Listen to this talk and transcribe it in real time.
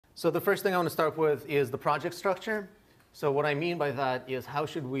So the first thing I want to start with is the project structure. So what I mean by that is how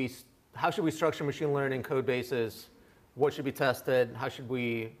should we structure machine learning code bases? What should be tested? How should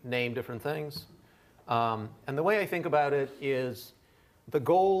we name different things? And the way I think about it is the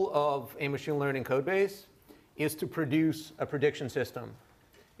goal of a machine learning code base is to produce a prediction system.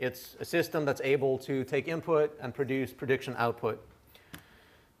 It's a system that's able to take input and produce prediction output.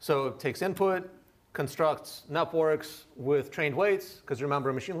 So it takes input, constructs networks with trained weights, because remember,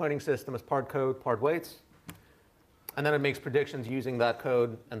 a machine learning system is part code, part weights. And then it makes predictions using that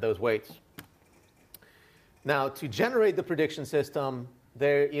code and those weights. Now, to generate the prediction system,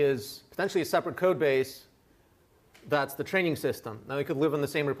 there is potentially a separate code base that's the training system. Now, they could live in the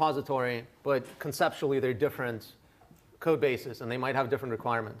same repository, but conceptually, they're different code bases, and they might have different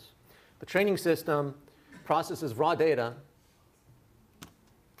requirements. The training system processes raw data,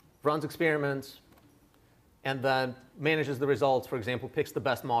 runs experiments, and then manages the results. For example, picks the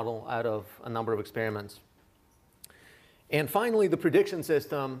best model out of a number of experiments. And finally, the prediction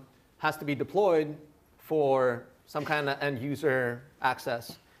system has to be deployed for some kind of end user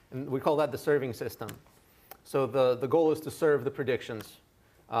access. And we call that the serving system. So the goal is to serve the predictions.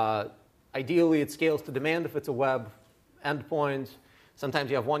 Ideally, it scales to demand if it's a web endpoint. Sometimes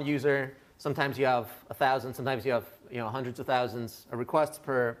you have one user. Sometimes you have 1,000. Sometimes you have hundreds of thousands of requests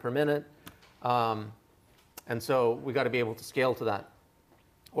per minute. And so we got to be able to scale to that.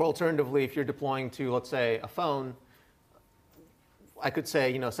 Or alternatively, if you're deploying to, let's say, a phone, I could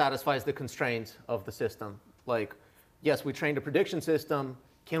say, satisfies the constraints of the system. Like, yes, we trained a prediction system.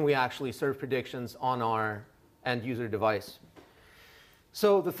 Can we actually serve predictions on our end user device?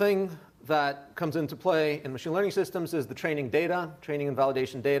 So the thing that comes into play in machine learning systems is the training data, training and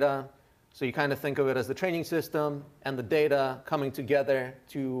validation data. So you kind of think of it as the training system and the data coming together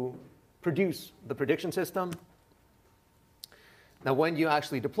to produce the prediction system. Now, when you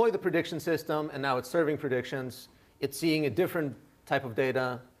actually deploy the prediction system and now it's serving predictions, it's seeing a different type of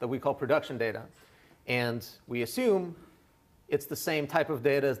data that we call production data. And we assume it's the same type of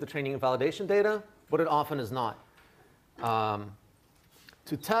data as the training and validation data, but it often is not.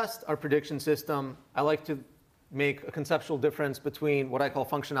 To test our prediction system, I like to make a conceptual difference between what I call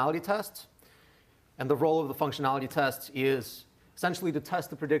functionality tests. And the role of the functionality tests is essentially to test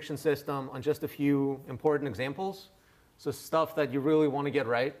the prediction system on just a few important examples. So stuff that you really want to get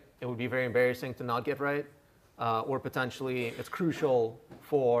right. It would be very embarrassing to not get right. Or potentially it's crucial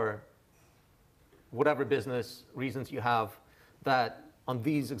for whatever business reasons you have that on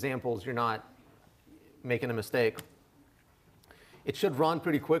these examples you're not making a mistake. It should run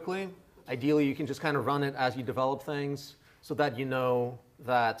pretty quickly. Ideally, you can just kind of run it as you develop things so that you know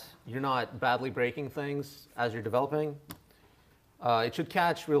that you're not badly breaking things as you're developing. It should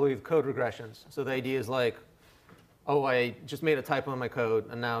catch really the code regressions. So the idea is like, oh, I just made a typo in my code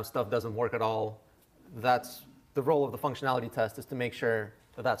and now stuff doesn't work at all. That's the role of the functionality test, is to make sure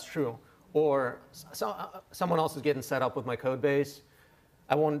that that's true. Or someone else is getting set up with my code base.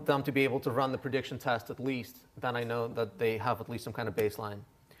 I want them to be able to run the prediction test at least. Then I know that they have at least some kind of baseline.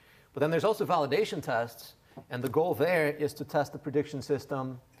 But then there's also validation tests. And the goal there is to test the prediction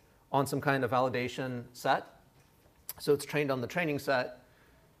system on some kind of validation set. So it's trained on the training set.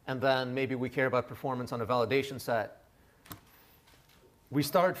 And then maybe we care about performance on a validation set. We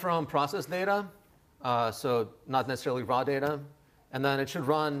start from process data, so not necessarily raw data. And then it should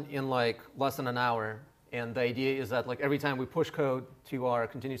run in like less than an hour. And the idea is that like every time we push code to our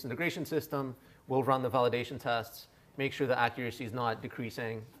continuous integration system, we'll run the validation tests, make sure the accuracy is not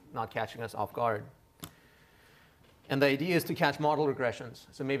decreasing, not catching us off guard. And the idea is to catch model regressions.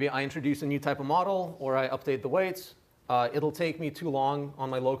 So maybe I introduce a new type of model, or I update the weights. It'll take me too long on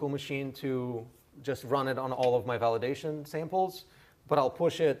my local machine to just run it on all of my validation samples. But I'll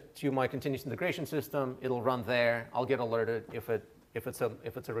push it to my continuous integration system. It'll run there. I'll get alerted if it's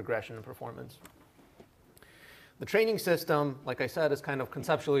a regression in performance. The training system, like I said, is kind of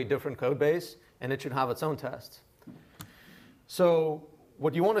conceptually different code base, and it should have its own tests. So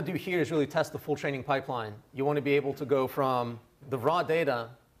what you want to do here is really test the full training pipeline. You want to be able to go from the raw data,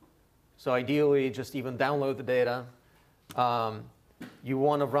 so ideally just even download the data. You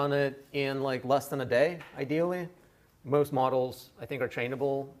want to run it in like less than a day, ideally. Most models, I think, are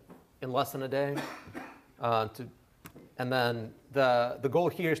trainable in less than a day. And then the goal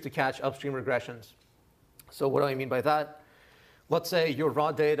here is to catch upstream regressions. So what do I mean by that? Let's say your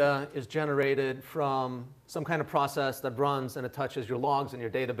raw data is generated from some kind of process that runs and it touches your logs in your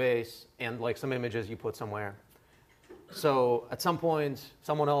database and like some images you put somewhere. So at some point,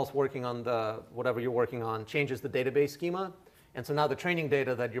 someone else working on whatever you're working on changes the database schema. And so now the training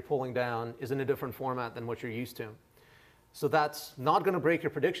data that you're pulling down is in a different format than what you're used to. So that's not going to break your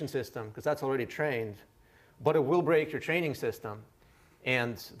prediction system because that's already trained, but it will break your training system.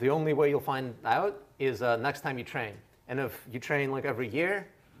 And the only way you'll find out is next time you train. And if you train like every year,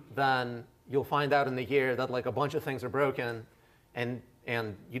 then you'll find out in the year that like a bunch of things are broken and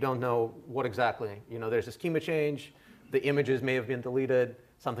you don't know what exactly. You know, there's a schema change, the images may have been deleted,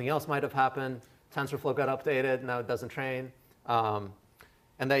 something else might have happened, TensorFlow got updated, now it doesn't train. And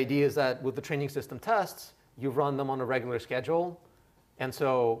the idea is that with the training system tests, you run them on a regular schedule. And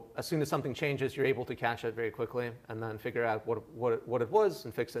so as soon as something changes, you're able to catch it very quickly and then figure out what it was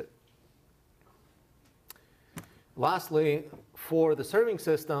and fix it. Lastly, for the serving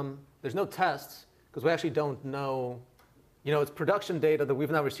system, there's no tests because we actually don't know. You know, it's production data that we've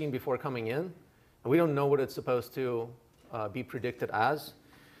never seen before coming in, and we don't know what it's supposed to be predicted as.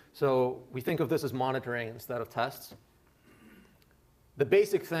 So we think of this as monitoring instead of tests. The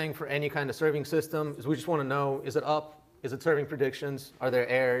basic thing for any kind of serving system is we just want to know, is it up? Is it serving predictions? Are there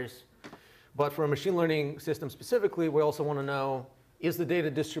errors? But for a machine learning system specifically, we also want to know, is the data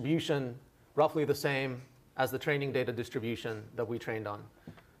distribution roughly the same as the training data distribution that we trained on?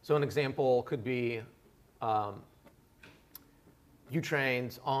 So an example could be you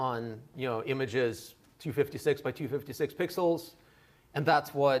trained on images 256 by 256 pixels, and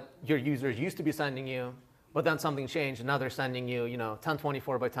that's what your users used to be sending you. But then something changed, and now they're sending you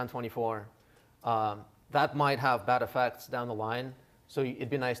 1024 by 1024. That might have bad effects down the line. So it'd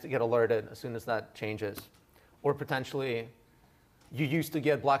be nice to get alerted as soon as that changes. Or potentially, you used to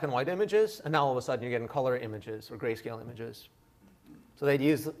get black and white images, and now all of a sudden you're getting color images or grayscale images. So the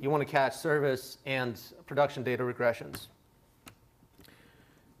idea is you want to catch service and production data regressions.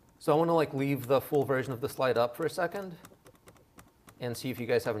 So I want to leave the full version of the slide up for a second and see if you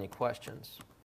guys have any questions.